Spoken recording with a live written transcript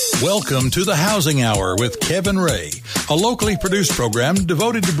Welcome to the Housing Hour with Kevin Ray, a locally produced program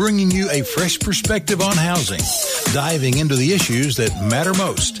devoted to bringing you a fresh perspective on housing, diving into the issues that matter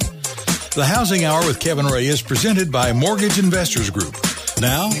most. The Housing Hour with Kevin Ray is presented by Mortgage Investors Group.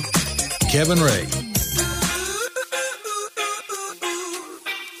 Now, Kevin Ray.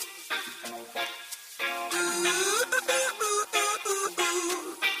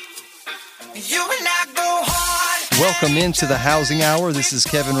 Welcome into the Housing Hour. This is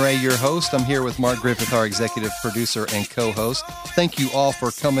Kevin Ray, your host. I'm here with Mark Griffith, our executive producer and co-host. Thank you all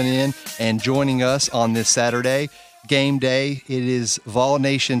for coming in and joining us on this Saturday, game day. It is Vol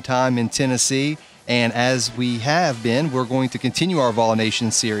Nation time in Tennessee, and as we have been, we're going to continue our Vol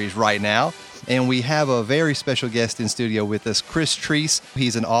Nation series right now. And we have a very special guest in studio with us, Treece.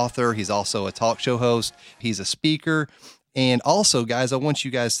 He's an author. He's also a talk show host. He's a speaker. And also, guys, I want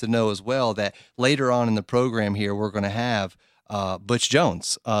you guys to know as well that later on in the program here, we're going to have Butch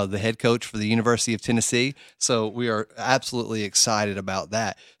Jones, the head coach for the University of Tennessee. So we are absolutely excited about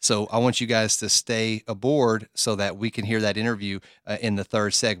that. So I want you guys to stay aboard so that we can hear that interview in the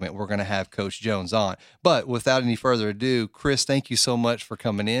third segment. We're going to have Coach Jones on. But without any further ado, Chris, thank you so much for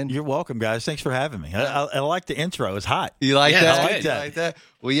coming in. You're welcome, guys. Thanks for having me. I like the intro. It's hot. You like that? I like that. You like that?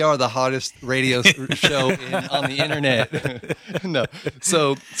 We are the hottest radio show on the internet. No.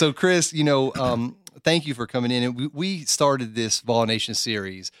 So Chris, thank you for coming in. And we started this Vol Nation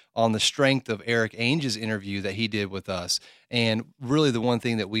series on the strength of Eric Ainge's interview that he did with us. And really the one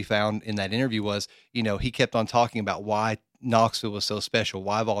thing that we found in that interview was, he kept on talking about why Knoxville was so special,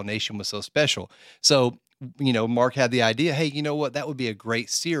 why Vol Nation was so special. So, Mark had the idea, hey, you know what, that would be a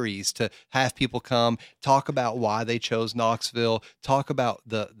great series to have people come, talk about why they chose Knoxville, talk about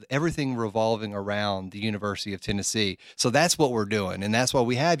everything revolving around the University of Tennessee. So that's what we're doing, and that's why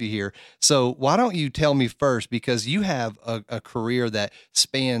we have you here. So why don't you tell me first, because you have a career that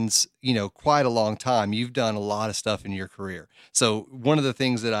spans, quite a long time. You've done a lot of stuff in your career. So one of the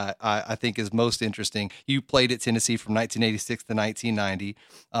things that I think is most interesting, you played at Tennessee from 1986 to 1990.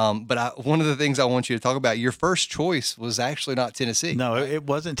 But one of the things I want you to talk about, your first choice was actually not Tennessee. No, it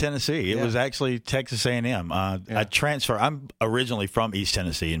wasn't Tennessee. It was actually Texas A&M. I transferred. I'm originally from East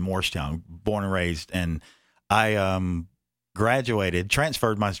Tennessee in Morristown, born and raised, and I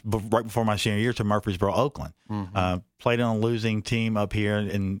transferred right before my senior year to Murfreesboro, Oakland. Mm-hmm. Played on a losing team up here,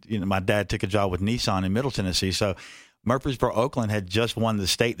 and my dad took a job with Nissan in Middle Tennessee, so Murfreesboro, Oakland had just won the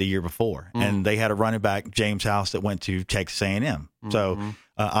state the year before, and they had a running back, James House, that went to Texas A&M. Mm-hmm. So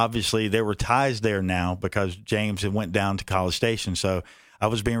obviously there were ties there now because James had went down to College Station. So I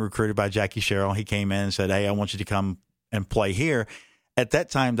was being recruited by Jackie Sherrill. He came in and said, hey, I want you to come and play here. At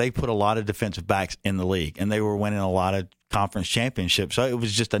that time, they put a lot of defensive backs in the league, and they were winning a lot of conference championships. So it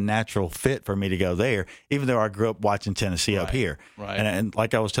was just a natural fit for me to go there, even though I grew up watching Tennessee up here. Right. And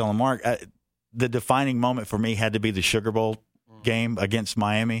like I was telling Mark, the defining moment for me had to be the Sugar Bowl game against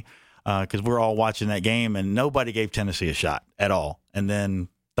Miami, because we're all watching that game, and nobody gave Tennessee a shot at all. And then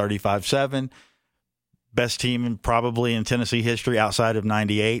 35-7, best team probably in Tennessee history outside of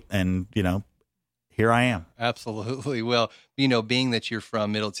 98, and, here I am. Absolutely. Well, being that you're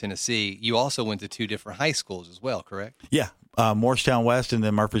from Middle Tennessee, you also went to two different high schools as well, correct? Yeah. Morristown West and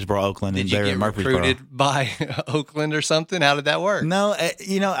then Murfreesboro, Oakland. Did you get recruited by Oakland or something? How did that work? No,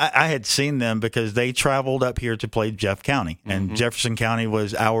 I had seen them because they traveled up here to play Jeff County, and Jefferson County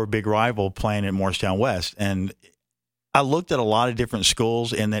was our big rival playing at Morristown West. And I looked at a lot of different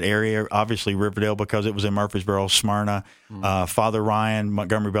schools in that area, obviously Riverdale because it was in Murfreesboro, Smyrna, Father Ryan,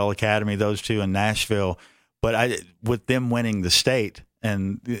 Montgomery Bell Academy, those two in Nashville. But with them winning the state,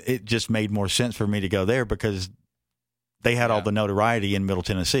 and it just made more sense for me to go there because they had all the notoriety in Middle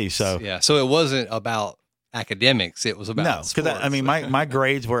Tennessee. So it wasn't about academics; it was about sports. Because my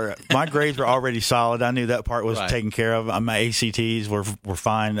grades were already solid. I knew that part was taken care of. My ACTs were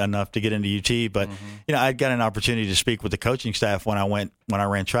fine enough to get into UT, but I got an opportunity to speak with the coaching staff when I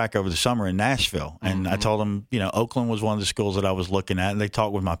ran track over the summer in Nashville, and I told them Oakland was one of the schools that I was looking at, and they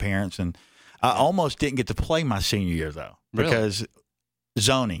talked with my parents, and I almost didn't get to play my senior year though because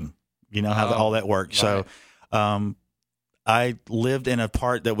zoning, how all that works. Right. So. I lived in a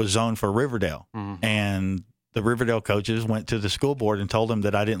part that was zoned for Riverdale, and the Riverdale coaches went to the school board and told them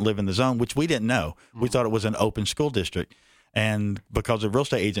that I didn't live in the zone, which we didn't know. We thought it was an open school district. And because the real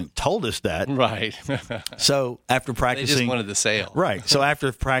estate agent told us that. Right. So after practicing. They just wanted the sale. Right. So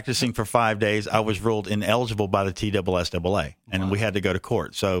after practicing for 5 days, I was ruled ineligible by the TSSAA, and we had to go to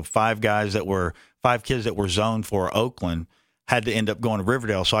court. So 5 kids that were zoned for Oakland had to end up going to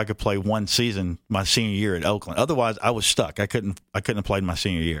Riverdale so I could play one season my senior year at Oakland. Otherwise, I was stuck. I couldn't have played my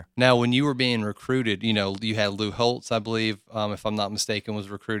senior year. Now, when you were being recruited, you had Lou Holtz, I believe, if I'm not mistaken, was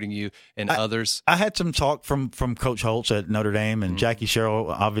recruiting you, and others. I had some talk from Coach Holtz at Notre Dame and Jackie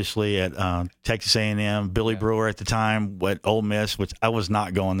Sherrill, obviously at Texas A&M, Billy Brewer at the time at Ole Miss, which I was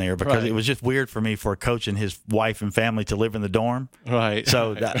not going there because it was just weird for me for a coach and his wife and family to live in the dorm. Right.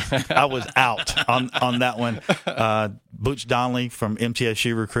 So I was out on that one. Boots Donnelly from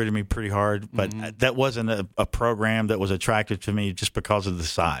MTSU recruited me pretty hard, but that wasn't a program that was attractive to me just because of the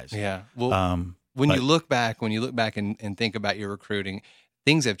size. Yeah. Well, when you look back and think about your recruiting,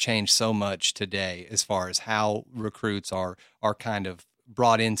 things have changed so much today as far as how recruits are kind of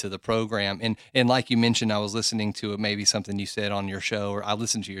brought into the program. And like you mentioned, I was listening to maybe something you said on your show, or I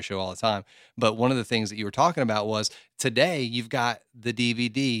listen to your show all the time. But one of the things that you were talking about was today you've got the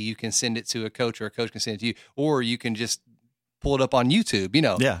DVD. You can send it to a coach, or a coach can send it to you, or you can just pull it up on YouTube,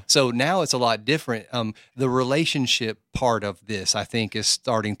 Yeah. So now it's a lot different. The relationship part of this, I think, is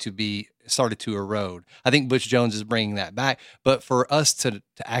started to erode. I think Butch Jones is bringing that back. But for us to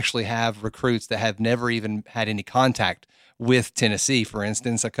actually have recruits that have never even had any contact with Tennessee, for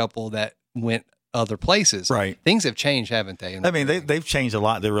instance, a couple that went other places, right? Things have changed, haven't they? I mean, they've changed a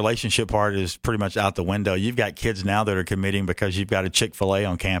lot. The relationship part is pretty much out the window. You've got kids now that are committing because you've got a Chick-fil-A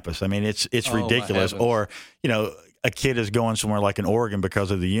on campus. I mean, it's ridiculous. Or, a kid is going somewhere like in Oregon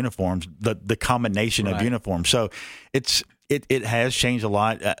because of the uniforms, the combination of uniforms. So it has changed a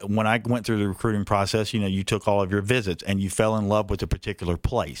lot. When I went through the recruiting process, you took all of your visits and you fell in love with a particular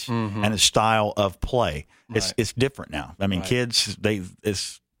place and a style of play. It's different now. I mean, kids,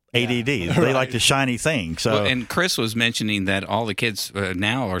 it's ADD. They like the shiny thing. So, and Chris was mentioning that all the kids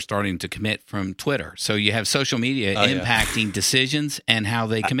now are starting to commit from Twitter. So you have social media impacting decisions and how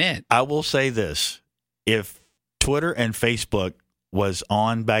they commit. I will say this: if Twitter and Facebook was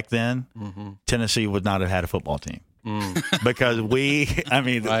on back then, Tennessee would not have had a football team because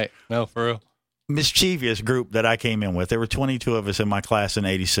no, for real, mischievous group that I came in with. There were 22 of us in my class in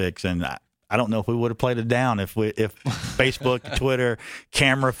 '86, and I don't know if we would have played it down if Facebook, Twitter,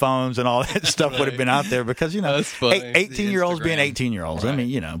 camera phones, and all that stuff would have been out there because 18-year-olds being 18-year-olds. Right. I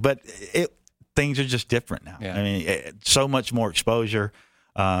mean, but things are just different now. Yeah. I mean, so much more exposure.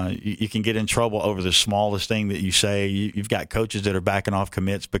 You can get in trouble over the smallest thing that you say. You've got coaches that are backing off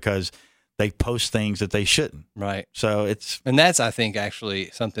commits because they post things that they shouldn't. Right. So that's, I think,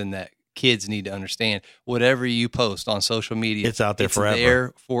 actually something that kids need to understand. Whatever you post on social media, it's out there forever.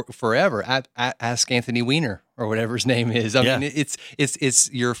 There for forever. Ask Anthony Weiner or whatever his name is. I mean, it's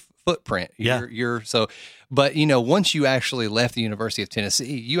your footprint. But once you actually left the University of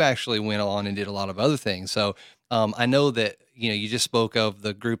Tennessee, you actually went on and did a lot of other things. So I know that you just spoke of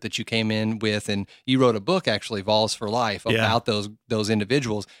the group that you came in with, and you wrote a book, actually, Vols for Life, about those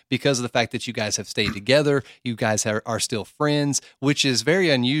individuals because of the fact that you guys have stayed together. You guys are still friends, which is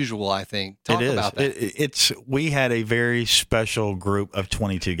very unusual, I think. Talk about that. We had a very special group of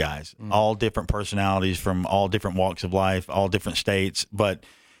 22 guys, all different personalities from all different walks of life, all different states. But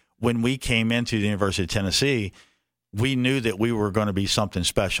when we came into the University of Tennessee, we knew that we were going to be something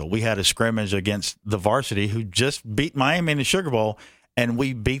special. We had a scrimmage against the varsity who just beat Miami in the Sugar Bowl, and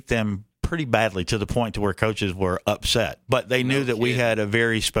we beat them pretty badly to the point to where coaches were upset. But they knew that we had a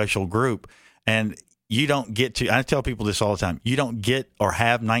very special group, and you don't get to – I tell people this all the time. You don't get or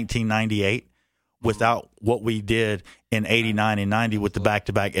have 1998 without what we did in 89 and 90 with the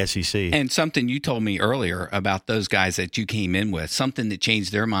back-to-back SEC. And something you told me earlier about those guys that you came in with, something that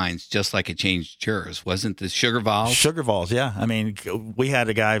changed their minds just like it changed yours. Wasn't the Sugar Vols? Sugar Vols, yeah. I mean, we had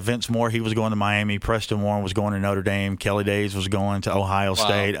a guy, Vince Moore, he was going to Miami. Preston Warren was going to Notre Dame. Kelly Days was going to Ohio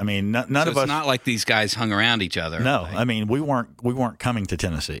State. I mean, none of us. It's not like these guys hung around each other. No, I mean, we weren't coming to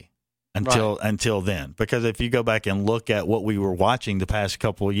Tennessee until then. Because if you go back and look at what we were watching the past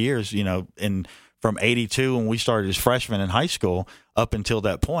couple of years, from 82 when we started as freshmen in high school up until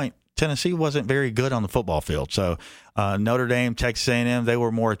that point, Tennessee wasn't very good on the football field. So Notre Dame, Texas A&M, they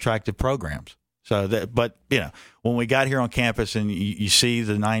were more attractive programs. But when we got here on campus and you see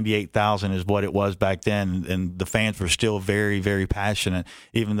the 98,000 is what it was back then, and the fans were still very, very passionate,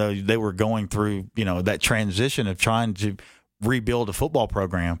 even though they were going through that transition of trying to rebuild a football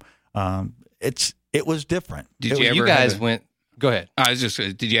program. It was different. You guys went. Go ahead. I was just.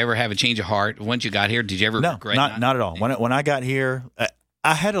 Did you ever have a change of heart once you got here? Did you ever regret? Not at all. When I got here,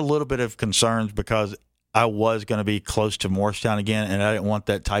 I had a little bit of concerns because I was going to be close to Morristown again, and I didn't want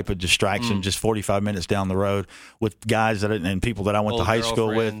that type of distraction just 45 minutes down the road with guys and people that I went to high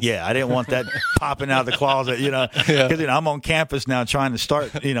school with. Yeah, I didn't want that popping out of the closet, because I'm on campus now trying to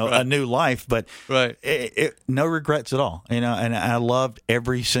start, a new life. But no regrets at all, and I loved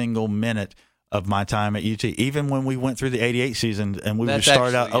every single minute of my time at UT. Even when we went through the 88 season and we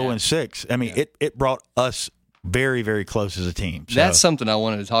started out 0-6, I mean, it brought us very, very close as a team. So. That's something I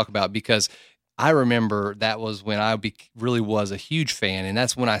wanted to talk about because I remember that was when I really was a huge fan, and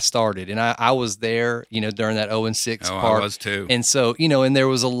that's when I started. And I was there, during that 0-6 part. I was too. And so, and there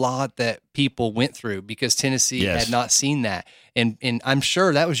was a lot that people went through because Tennessee had not seen that. And I'm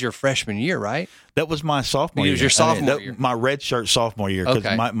sure that was your freshman year, right? That was my sophomore year. It was your sophomore year. My red shirt sophomore year.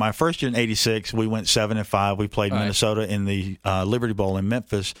 Because my first year in 86, we went 7-5. We played Minnesota in the Liberty Bowl in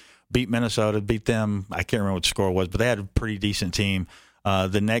Memphis, beat Minnesota, beat them. I can't remember what the score was, but they had a pretty decent team.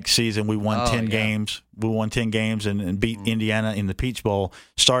 The next season, we won 10 games. We won 10 games and beat Indiana in the Peach Bowl.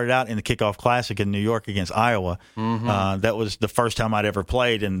 Started out in the Kickoff Classic in New York against Iowa. That was the first time I'd ever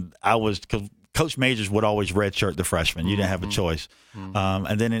played, and because Coach Majors would always redshirt the freshmen. You didn't have a choice.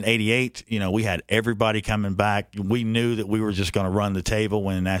 And then in 88, we had everybody coming back. We knew that we were just going to run the table,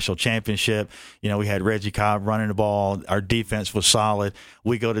 win a national championship. We had Reggie Cobb running the ball. Our defense was solid.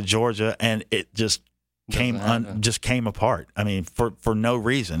 We go to Georgia, and it just came apart. I mean, for no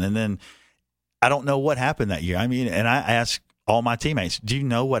reason. And then I don't know what happened that year. I mean, and I asked all my teammates, do you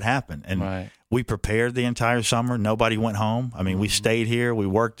know what happened? And we prepared the entire summer. Nobody went home. I mean, we stayed here. We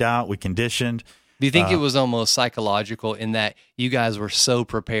worked out. We conditioned. Do you think it was almost psychological in that you guys were so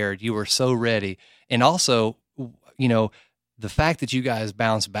prepared, you were so ready, and also, the fact that you guys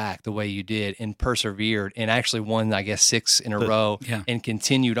bounced back the way you did and persevered and actually won, I guess, 6 in a row and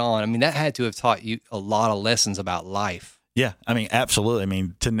continued on. I mean, that had to have taught you a lot of lessons about life. Yeah, I mean, absolutely. I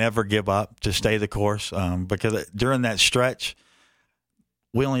mean, to never give up, to stay the course, because during that stretch,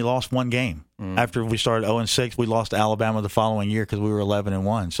 we only lost one game. After we started 0-6, we lost to Alabama the following year because we were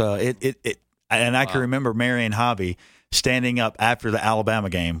 11-1. So I can remember Marion Hobby standing up after the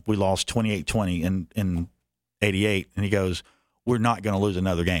Alabama game. We lost 28-20 in 88, and he goes, "We're not going to lose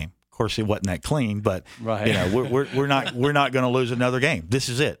another game." Of course, it wasn't that clean, but we're not going to lose another game. This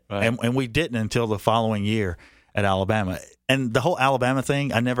is it, and we didn't until the following year at Alabama. And the whole Alabama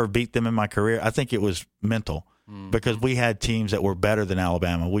thing, I never beat them in my career. I think it was mental. Because we had teams that were better than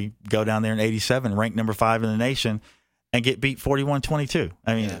Alabama. We go down there in 87, ranked number 5 in the nation, and get beat 41-22.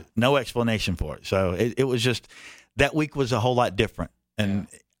 I mean, no explanation for it. So it was just that week was a whole lot different. And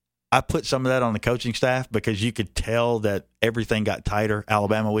I put some of that on the coaching staff because you could tell that everything got tighter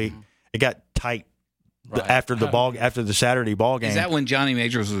Alabama week. It got tight after the Saturday ball game. Is that when Johnny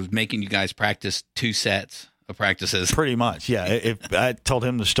Majors was making you guys practice 2 sets of practices? Pretty much, yeah. If I told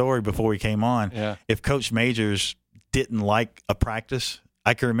him the story before we came on, if Coach Majors didn't like a practice,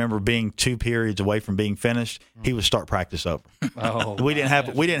 I can remember being 2 periods away from being finished, he would start practice over. We didn't have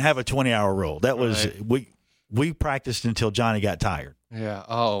a 20-hour rule. That was we practiced until Johnny got tired. Yeah.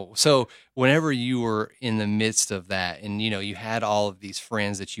 Oh, so whenever you were in the midst of that, and you had all of these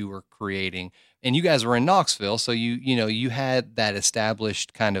friends that you were creating, and you guys were in Knoxville, so you had that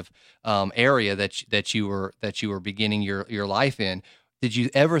established kind of area that you were beginning your life in. Did you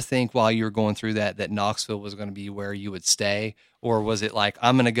ever think while you were going through that Knoxville was going to be where you would stay, or was it like,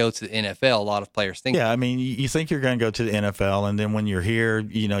 I'm going to go to the NFL? A lot of players think. Yeah, I mean, you think you're going to go to the NFL, and then when you're here,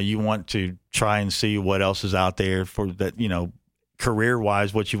 you want to try and see what else is out there for that,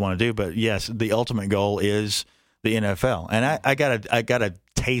 career-wise, what you want to do. But yes, the ultimate goal is the NFL, and I got a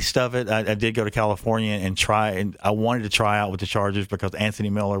taste of it. I did go to California and try, and I wanted to try out with the Chargers because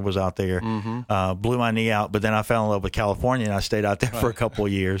Anthony Miller was out there. Blew my knee out, but then I fell in love with California, and I stayed out there for a couple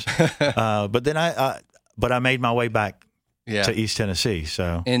of years. But then I made my way back to East Tennessee.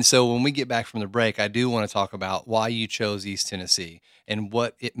 So when we get back from the break, I do want to talk about why you chose East Tennessee and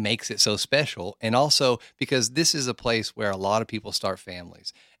what it makes it so special, and also because this is a place where a lot of people start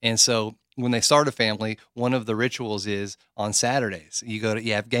families, and so when they start a family, one of the rituals is on Saturdays you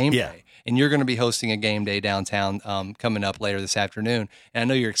have game day, and you're going to be hosting a game day downtown coming up later this afternoon. And I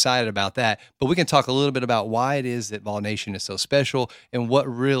know you're excited about that, but we can talk a little bit about why it is that Vol Nation is so special and what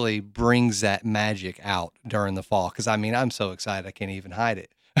really brings that magic out during the fall. Because I mean, I'm so excited I can't even hide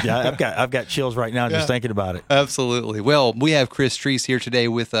it. Yeah, I've got chills right now just thinking about it. Absolutely. Well, we have Chris Treece here today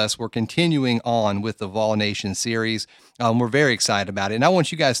with us. We're continuing on with the Vol Nation series. We're very excited about it. And I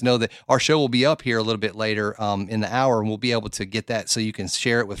want you guys to know that our show will be up here a little bit later in the hour, and we'll be able to get that so you can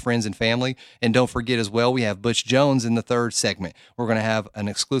share it with friends and family. And don't forget as well, we have Butch Jones in the third segment. We're going to have an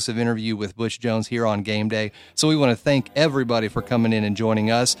exclusive interview with Butch Jones here on Game Day. So we want to thank everybody for coming in and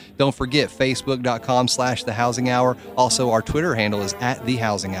joining us. Don't forget Facebook.com/The Housing Hour. Also, our Twitter handle is @The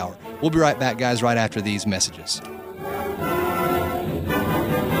Housing Hour. We'll be right back, guys, right after these messages.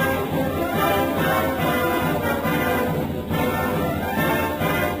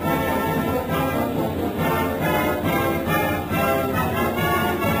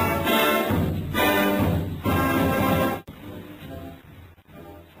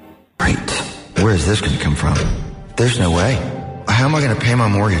 Where is this going to come from? There's no way. How am I going to pay my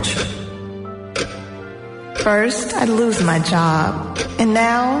mortgage? First, I'd lose my job. And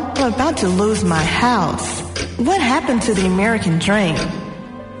now, I'm about to lose my house. What happened to the American dream?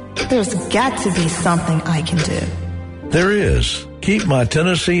 There's got to be something I can do. There is. Keep My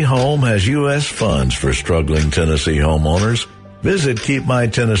Tennessee Home has U.S. funds for struggling Tennessee homeowners. Visit Keep My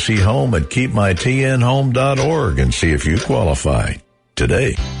Tennessee Home at keepmytnhome.org and see if you qualify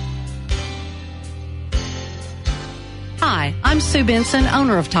today. Hi, I'm Sue Benson,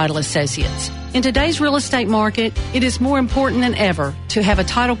 owner of Title Associates. In today's real estate market, it is more important than ever to have a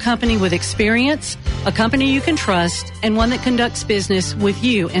title company with experience, a company you can trust, and one that conducts business with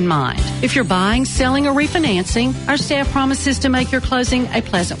you in mind. If you're buying, selling, or refinancing, our staff promises to make your closing a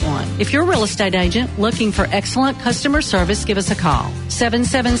pleasant one. If you're a real estate agent looking for excellent customer service, give us a call,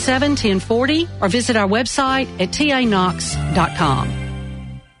 777-1040, or visit our website at tanox.com.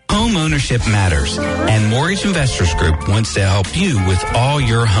 Home ownership matters, and Mortgage Investors Group wants to help you with all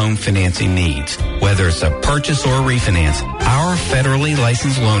your home financing needs. Whether it's a purchase or a refinance, our federally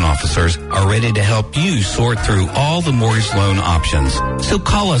licensed loan officers are ready to help you sort through all the mortgage loan options. So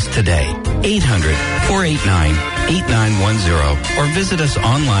call us today, 800-489-8910, or visit us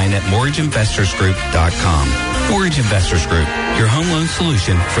online at mortgageinvestorsgroup.com. Mortgage Investors Group, your home loan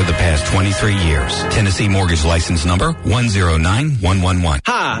solution for the past 23 years. Tennessee Mortgage License Number 109111.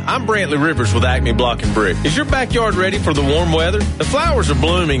 Hi, I'm Brantley Rivers with Acme Block and Brick. Is your backyard ready for the warm weather? The flowers are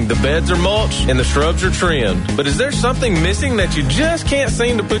blooming, the beds are mulched, and the shrubs are trimmed. But is there something missing that you just can't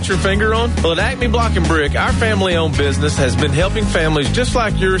seem to put your finger on? Well, at Acme Block and Brick, our family-owned business has been helping families just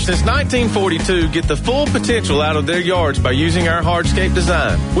like yours since 1942 get the full potential out of their yards by using our hardscape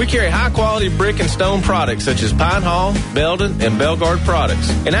design. We carry high-quality brick and stone products such as Pine Hall, Belden, and Belgard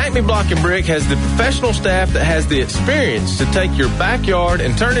products. And Acme Block and Brick has the professional staff that has the experience to take your backyard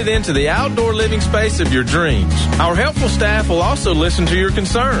and turn it into the outdoor living space of your dreams. Our helpful staff will also listen to your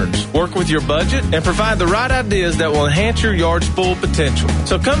concerns, work with your budget, and provide the right ideas that will enhance your yard's full potential.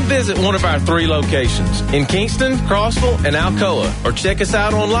 So come visit one of our 3 locations in Kingston, Crossville, and Alcoa, or check us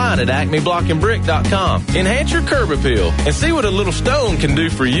out online at acmeblockandbrick.com. Enhance your curb appeal and see what a little stone can do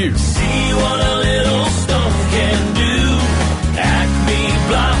for you. See what a little stone can do. Acme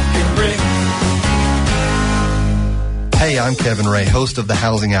Block and Brick. Hey, I'm Kevin Ray, host of The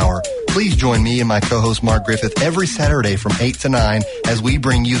Housing Hour. Please join me and my co-host Mark Griffith every Saturday from 8 to 9 as we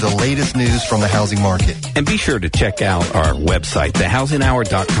bring you the latest news from the housing market. And be sure to check out our website,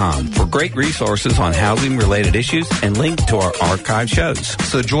 thehousinghour.com, for great resources on housing-related issues and links to our archive shows.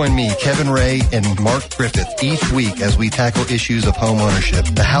 So join me, Kevin Ray, and Mark Griffith each week as we tackle issues of home ownership.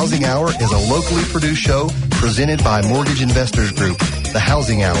 The Housing Hour is a locally produced show presented by Mortgage Investors Group. The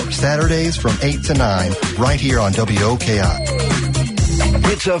Housing Hour, Saturdays from 8 to 9, right here on WOKI.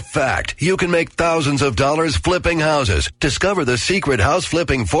 It's a fact. You can make thousands of dollars flipping houses. Discover the secret house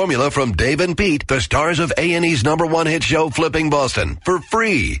flipping formula from Dave and Pete, the stars of A&E's #1 hit show, Flipping Boston, for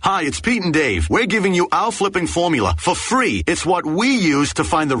free. Hi, it's Pete and Dave. We're giving you our flipping formula for free. It's what we use to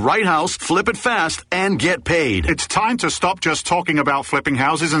find the right house, flip it fast, and get paid. It's time to stop just talking about flipping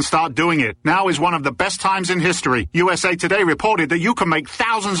houses and start doing it. Now is one of the best times in history. USA Today reported that you can make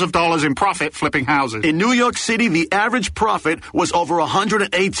thousands of dollars in profit flipping houses. In New York City, the average profit was over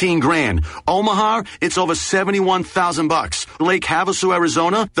 $118 grand. Omaha, it's over $71,000. Lake Havasu,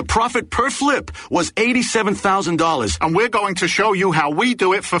 Arizona, the profit per flip was $87,000. And we're going to show you how we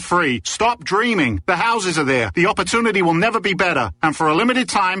do it for free. Stop dreaming. The houses are there. The opportunity will never be better. And for a limited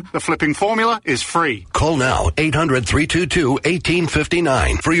time, the flipping formula is free. Call now,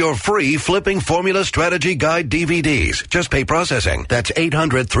 800-322-1859 for your free Flipping Formula Strategy Guide DVDs. Just pay processing. That's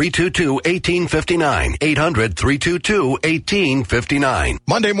 800-322-1859. 800-322-1859.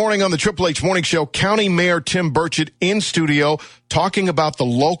 Monday morning on the Triple H Morning Show, County Mayor Tim Burchett in studio talking about the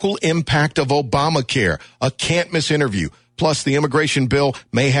local impact of Obamacare. A can't-miss interview. Plus, the immigration bill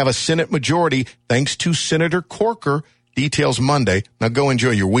may have a Senate majority thanks to Senator Corker Details Monday. Now go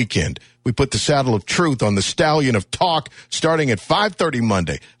enjoy your weekend. We put the saddle of truth on the stallion of talk starting at 5:30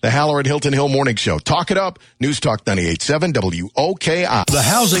 Monday. The Haller at Hilton Hill Morning Show. Talk it up. News Talk 98.7 WOKI. The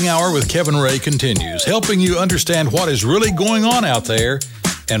Housing Hour with Kevin Ray continues, helping you understand what is really going on out there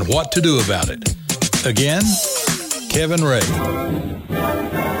and what to do about it. Again, Kevin Ray.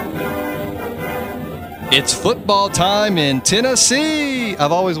 It's football time in Tennessee.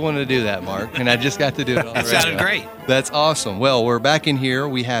 I've always wanted to do that, Mark, and I just got to do it on the radio. That sounded great. That's awesome. Well, we're back in here.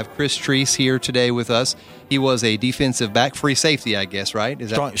 We have Chris Treece here today with us. He was a defensive back, free safety, I guess, right? Is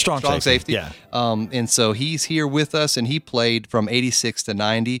that strong safety? Yeah. And so he's here with us, and he played from 86 to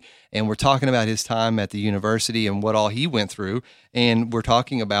 90, and we're talking about his time at the university and what all he went through, and we're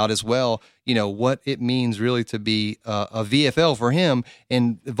talking about as well, you know, what it means really to be a VFL for him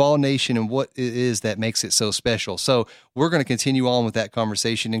and Vol Nation and what it is that makes it so special. So we're going to continue on with that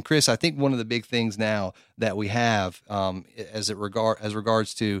conversation. And Chris, I think one of the big things now that we have as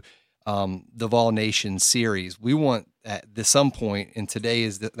regards to the Vol Nation series, we want at some point, and today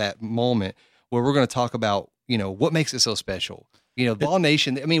is that moment where we're going to talk about, you know, what makes it so special. You know, Vol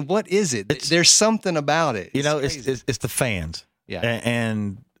Nation, I mean, what is it? There's something about it. You know, it's the fans. Yeah.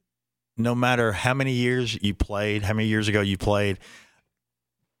 And no matter how many years you played, how many years ago you played,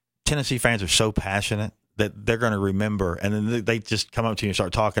 Tennessee fans are so passionate that they're going to remember. And then they just come up to you and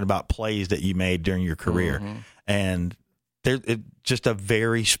start talking about plays that you made during your career. Mm-hmm. And they're just a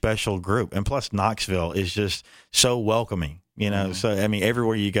very special group. And plus, Knoxville is just so welcoming, you know. Mm-hmm. So, I mean,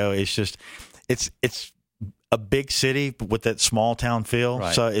 everywhere you go, it's just it's a big city with that small town feel.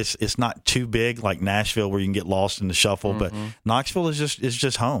 Right. So it's not too big like Nashville where you can get lost in the shuffle, but Knoxville is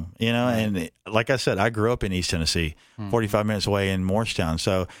just home, you know. And like I said, I grew up in East Tennessee, 45 minutes away in Morristown.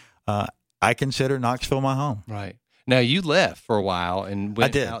 So I consider Knoxville my home. Right. Now, you left for a while and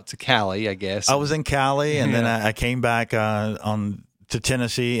went out to Cali, I guess. I was in Cali, and then I came back to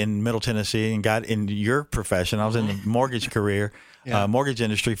Tennessee, in Middle Tennessee, and got in your profession. I was in the mortgage career. Mortgage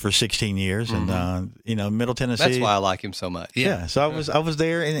industry for 16 years, and you know, Middle Tennessee. That's why I like him so much. Yeah, so I was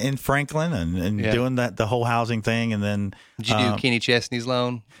there in Franklin and doing the whole housing thing, and then did you do Kenny Chesney's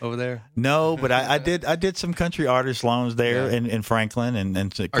loan over there? No, but I did some country artist loans there in Franklin, and a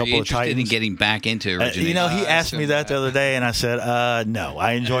couple of Titans. Are you interested in getting back into origination? You know, he asked me that the other day, and I said, no,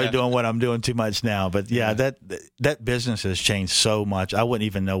 I enjoy doing what I'm doing too much now. But that business has changed so much, I wouldn't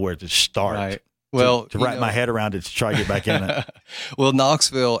even know where to start. Right. Well, to wrap my head around it to try to get back in it. Well,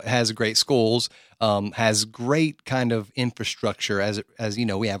 Knoxville has great schools, has great kind of infrastructure. As you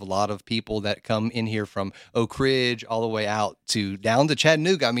know, we have a lot of people that come in here from Oak Ridge all the way out down to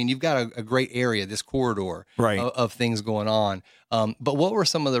Chattanooga. I mean, you've got a great area, this corridor of things going on. But what were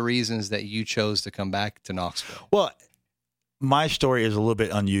some of the reasons that you chose to come back to Knoxville? Well, my story is a little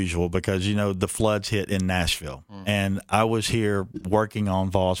bit unusual because, you know, the floods hit in Nashville, and I was here working on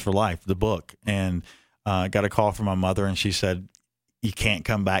Vols for Life, the book, and got a call from my mother, and she said, you can't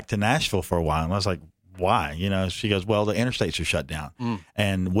come back to Nashville for a while. And I was like, why? You know, she goes, well, the interstates are shut down,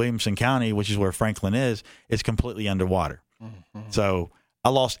 and Williamson County, which is where Franklin is completely underwater. So I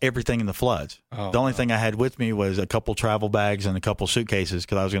lost everything in the floods. The only thing I had with me was a couple travel bags and a couple suitcases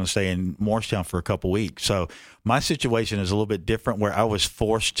because I was going to stay in Morristown for a couple weeks. So my situation is a little bit different where I was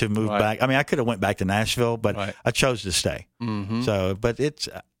forced to move back. I mean, I could have went back to Nashville, but I chose to stay. So, but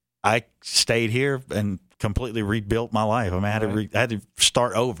I stayed here and completely rebuilt my life. I mean, I had to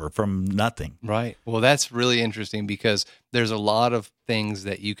start over from nothing. Right. Well, that's really interesting because there's a lot of things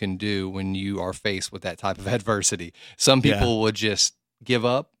that you can do when you are faced with that type of adversity. Some people would just give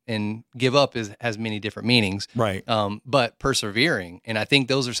up, and give up has many different meanings. Right. But persevering. And I think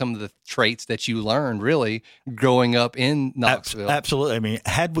those are some of the traits that you learned really growing up in Knoxville. Absolutely. I mean,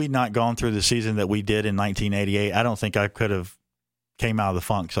 had we not gone through the season that we did in 1988, I don't think I could have came out of the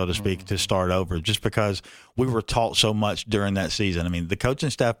funk, so to speak, to start over, just because we were taught so much during that season. I mean, the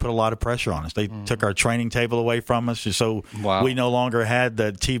coaching staff put a lot of pressure on us. They took our training table away from us, so we no longer had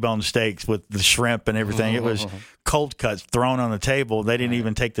the T-bone steaks with the shrimp and everything. It was cold cuts thrown on the table. They didn't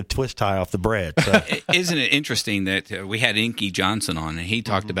even take the twist tie off the bread. So. Isn't it interesting that we had Inky Johnson on, and he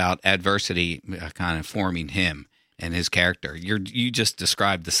talked about adversity kind of forming him and his character. You just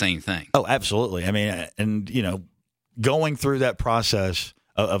described the same thing. Oh, absolutely. I mean, and, you know, going through that process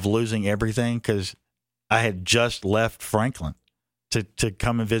of losing everything, because I had just left Franklin to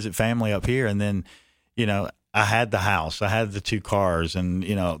come and visit family up here. And then, you know, I had the house, I had the 2 cars and,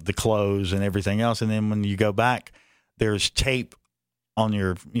 you know, the clothes and everything else. And then when you go back, there's tape on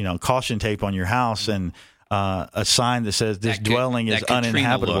your, you know, caution tape on your house and a sign that says this dwelling is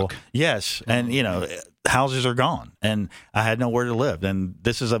uninhabitable. Yes. And, you know, houses are gone, and I had nowhere to live. And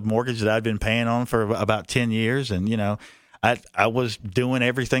this is a mortgage that I'd been paying on for about 10 years. And, I was doing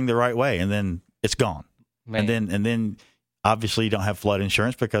everything the right way, and then it's gone. Man. And then obviously you don't have flood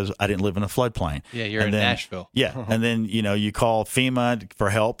insurance because I didn't live in a floodplain. Yeah, you're in Nashville. Yeah. And then, you call FEMA for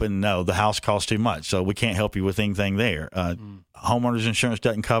help, and no, the house costs too much. So we can't help you with anything there. Homeowners insurance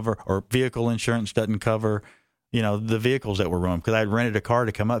doesn't cover, or vehicle insurance doesn't cover, the vehicles that were ruined, because I had rented a car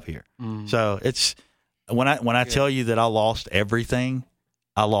to come up here. So it's, when I tell you that I lost everything,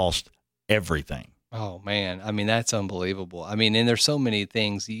 I lost everything. Oh, man. I mean, that's unbelievable. I mean, and there's so many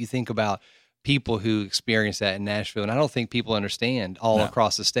things. You think about people who experience that in Nashville, and I don't think people understand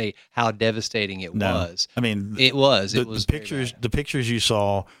across the state how devastating it was. I mean, it was. The pictures you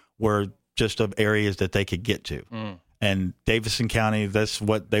saw were just of areas that they could get to. And Davidson County, that's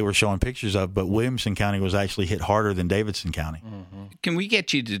what they were showing pictures of, but Williamson County was actually hit harder than Davidson County. Can we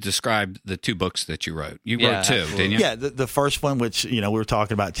get you to describe the 2 books that you wrote? You wrote 2, didn't you? Yeah, the first one, which, we were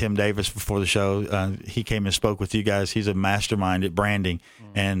talking about Tim Davis before the show. He came and spoke with you guys. He's a mastermind at branding,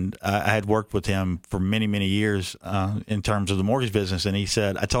 and I had worked with him for many, many years in terms of the mortgage business. And he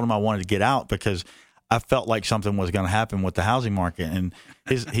said, I told him I wanted to get out because I felt like something was going to happen with the housing market. And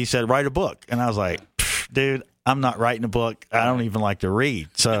he said, write a book. And I was like, dude, I'm not writing a book. I don't even like to read.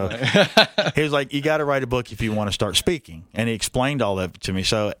 So he was like, you got to write a book if you want to start speaking. And he explained all that to me.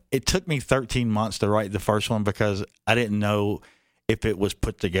 So it took me 13 months to write the first one because I didn't know if it was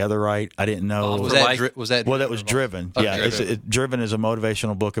put together right. I didn't know. Was that Well, that was Driven. Oh, yeah. Driven. Driven is a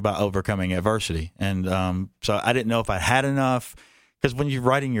motivational book about overcoming adversity. And so I didn't know if I had enough, because when you're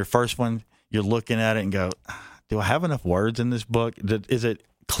writing your first one, you're looking at it and go, do I have enough words in this book? Is it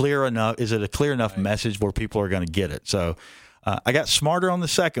clear enough? Is it a clear enough message where people are going to get it? So I got smarter on the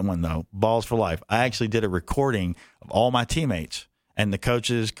second one, though, Balls for Life. I actually did a recording of all my teammates and the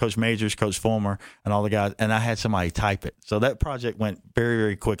coaches, Coach Majors, Coach Fulmer, and all the guys, and I had somebody type it. So that project went very,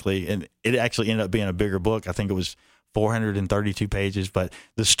 very quickly, and it actually ended up being a bigger book. I think it was 432 pages, but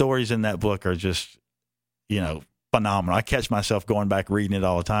the stories in that book are just, phenomenal. I catch myself going back reading it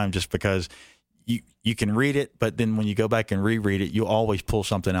all the time just because you can read it, but then when you go back and reread it, you always pull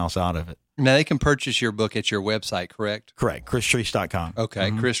something else out of it. Now, they can purchase your book at your website, correct? Correct. ChrisTreece.com.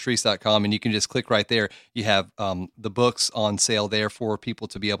 Okay, ChrisTreece.com, and you can just click right there. You have the books on sale there for people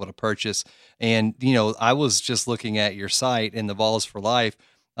to be able to purchase. And, I was just looking at your site and the Balls for Life.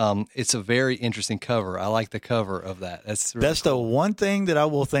 It's a very interesting cover. I like the cover of that. That's cool. The one thing that I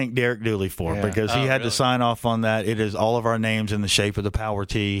will thank Derek Dooley for, because he had to sign off on that. It is all of our names in the shape of the Power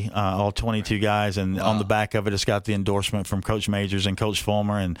T, all 22 guys, and on the back of it, it's got the endorsement from Coach Majors and Coach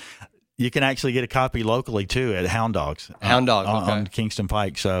Fulmer, and you can actually get a copy locally too at Hound Dogs. On Kingston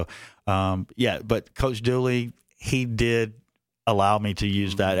Pike. So, but Coach Dooley, he did allow me to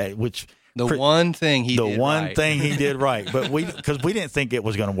use that, which. The one thing he did right. But because we didn't think it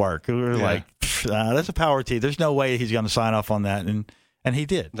was going to work. We were like, that's a Power T. There's no way he's going to sign off on that. And he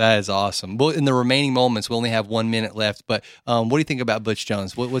did. That is awesome. Well, in the remaining moments, we only have 1 minute left. But what do you think about Butch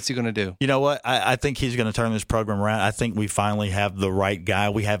Jones? What's he going to do? You know what? I think he's going to turn this program around. I think we finally have the right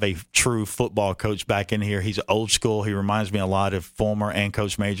guy. We have a true football coach back in here. He's old school. He reminds me a lot of Fulmer and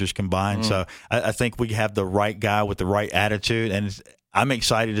Coach Majors combined. So I think we have the right guy with the right attitude. And I'm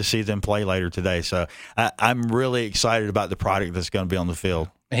excited to see them play later today. So I'm really excited about the product that's going to be on the field.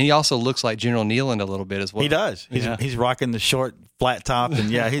 And he also looks like General Nealon a little bit as well. He does. He's rocking the short, flat top,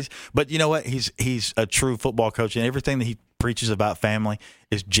 and But you know what? He's a true football coach, and everything that he preaches about family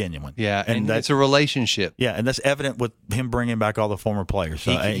is genuine. Yeah, and it's a relationship. Yeah, and that's evident with him bringing back all the former players,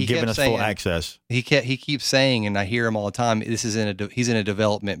 and giving us full access. He keeps saying, and I hear him all the time, he's in a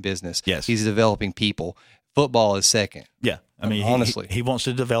development business. Yes, he's developing people. Football is second. Yeah. I mean, honestly, he wants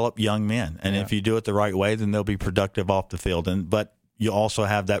to develop young men, and if you do it the right way, then they'll be productive off the field. But you also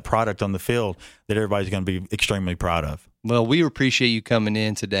have that product on the field that everybody's going to be extremely proud of. Well, we appreciate you coming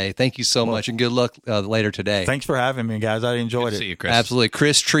in today. Thank you so much, and good luck later today. Thanks for having me, guys. I enjoyed it. See you, Chris. Absolutely.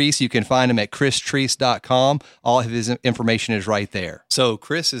 Chris Treece, you can find him at christreece.com. All of his information is right there. So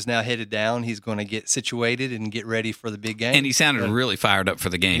Chris is now headed down. He's going to get situated and get ready for the big game. And he sounded really fired up for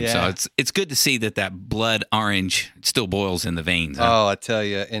the game. Yeah. So it's good to see that blood orange still boils in the veins. Huh? Oh, I tell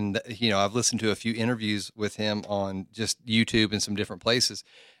you. And, I've listened to a few interviews with him on just YouTube and some different places.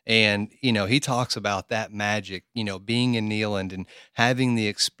 And, he talks about that magic, being in Neyland and having the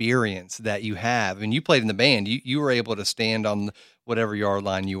experience that you have. And you played in the band. You were able to stand on whatever yard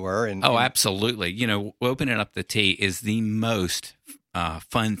line you were. Absolutely. Opening up the tee is the most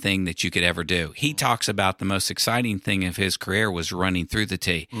fun thing that you could ever do. He talks about the most exciting thing of his career was running through the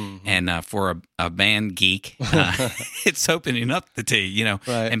tee. And for a band geek, it's opening up the tee,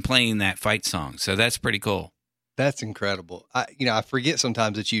 and playing that fight song. So that's pretty cool. That's incredible. I forget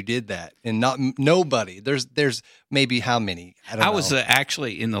sometimes that you did that, and nobody. There's maybe how many? I don't know. was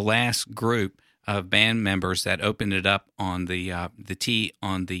actually in the last group of band members that opened it up on the tee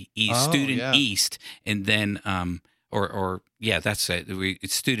on the east, student east, and then that's it.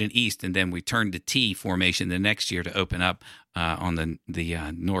 It's student east, and then we turned the T formation the next year to open up on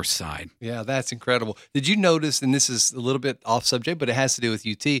the north side. Yeah, that's incredible. Did you notice? And this is a little bit off subject, but it has to do with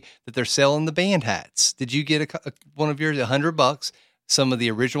UT, that they're selling the band hats. Did you get one of yours? $100. Some of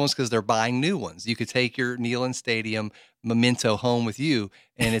the original ones, because they're buying new ones. You could take your Neyland Stadium memento home with you,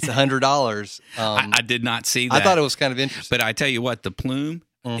 and it's $100. I did not see that. I thought it was kind of interesting. But I tell you what, the plume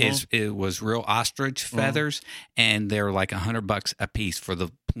it was real ostrich feathers, and they're like $100 a piece for the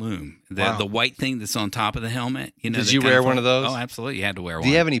plume. The white thing that's on top of the helmet. Did you wear one of those? Oh, absolutely. You had to wear one.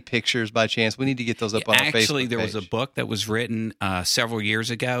 Do you have any pictures by chance? We need to get those up on our Facebook page. Actually, there was a book that was written several years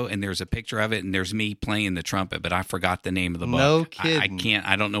ago, and there's a picture of it, and there's me playing the trumpet, but I forgot the name of the book. No kidding.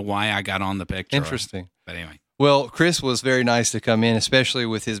 I don't know why I got on the picture. Interesting. But anyway. Well, Chris was very nice to come in, especially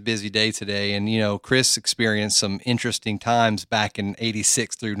with his busy day today. And, Chris experienced some interesting times back in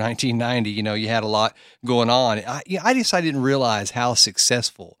 86 through 1990. You had a lot going on. I didn't realize how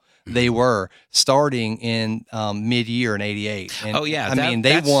successful they were starting in mid-year in 88. And, oh, yeah.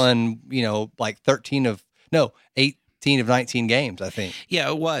 They won, like 18 of 19 games, I think. Yeah,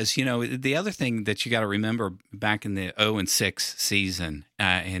 it was. The other thing that you got to remember back in the 0-6 season,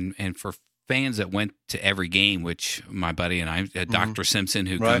 and for fans that went to every game, which my buddy and I, Dr. Simpson,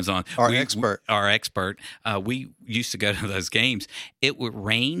 who comes on, our expert, we used to go to those games. It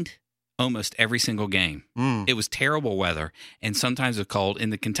rained almost every single game. It was terrible weather, and sometimes it was cold. In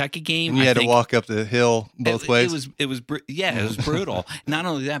the Kentucky game, and you had to walk up the hill both ways. It was brutal. Not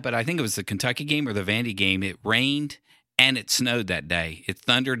only that, but I think it was the Kentucky game or the Vandy game. It rained and it snowed that day. It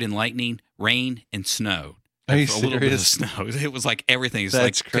thundered and lightning, rain and snow. Are you a little bit of serious? snow. It was like everything. It's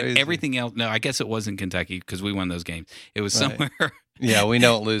That's like crazy. Everything else. No, I guess it was in Kentucky because we won those games. It was somewhere. Yeah, we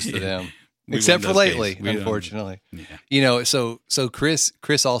don't lose to them. Except for lately, unfortunately. Yeah. So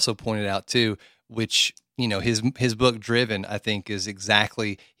Chris also pointed out too, which, his book Driven, I think, is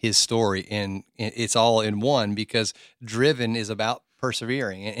exactly his story, and it's all in one, because Driven is about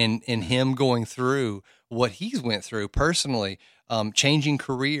persevering and him going through what he's went through personally, changing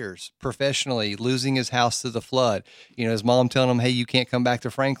careers professionally, losing his house to the flood, his mom telling him, hey, you can't come back to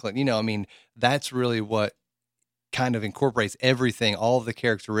Franklin. That's really what kind of incorporates everything, all of the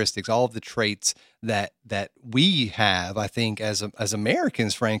characteristics, all of the traits that we have, I think, as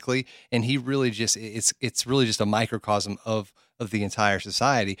Americans, frankly. And he really just, it's really just a microcosm of the entire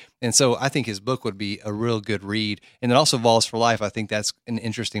society. And so I think his book would be a real good read. And then also Vols for Life, I think that's an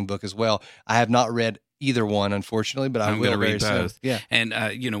interesting book as well. I have not read either one, unfortunately, but I'm going to read both. Soon. Yeah. And,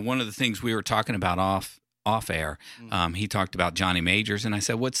 one of the things we were talking about off air, he talked about Johnny Majors, and I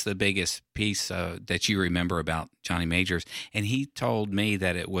said, what's the biggest piece that you remember about Johnny Majors? And he told me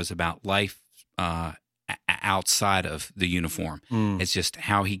that it was about life outside of the uniform. It's just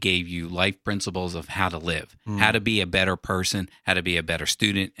how he gave you life principles of how to live, how to be a better person, how to be a better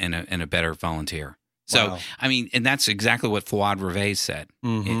student, and a better volunteer. So, Wow. And that's exactly what Fouad Reveiz said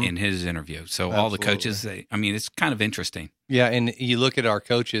in his interview. So all the coaches, it's kind of interesting. Yeah, and you look at our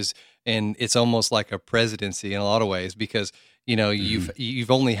coaches, and it's almost like a presidency in a lot of ways, because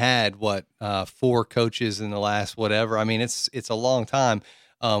you've only had 4 coaches in the last whatever. It's a long time.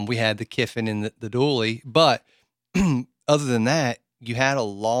 We had the Kiffin and the Dooley, but other than that, you had a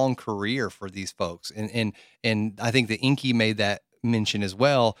long career for these folks, and I think the Inky made that mention as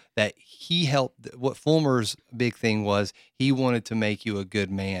well, that he helped. What Fulmer's big thing was, he wanted to make you a good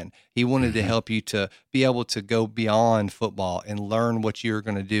man. He wanted to help you to be able to go beyond football and learn what you're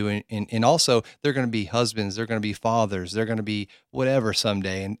going to do. And also, they're going to be husbands, they're going to be fathers, they're going to be whatever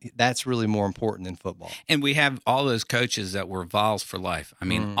someday. And that's really more important than football. And we have all those coaches that were Vols for Life.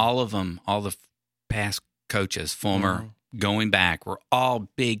 All of them, all the past coaches, Fulmer, going back, we're all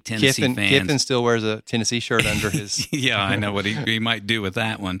big Tennessee fans. Kiffin still wears a Tennessee shirt under his. Yeah, I know what he might do with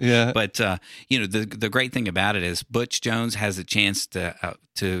that one. Yeah, but the great thing about it is Butch Jones has a chance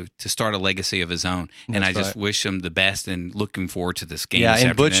to start a legacy of his own, and I just wish him the best and looking forward to this game. Yeah, this and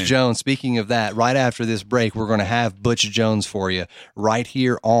afternoon. Butch Jones. Speaking of that, right after this break, we're going to have Butch Jones for you right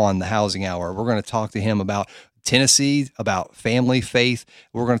here on the Housing Hour. We're going to talk to him about Tennessee, about family, faith.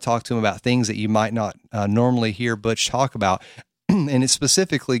 We're going to talk to him about things that you might not normally hear Butch talk about. and it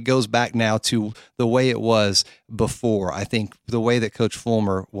specifically goes back now to the way it was before. I think the way that Coach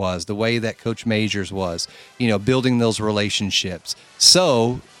Fulmer was, the way that Coach Majors was, building those relationships.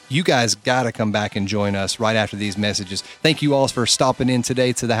 So you guys got to come back and join us right after these messages. Thank you all for stopping in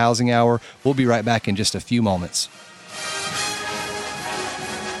today to the Housing Hour. We'll be right back in just a few moments.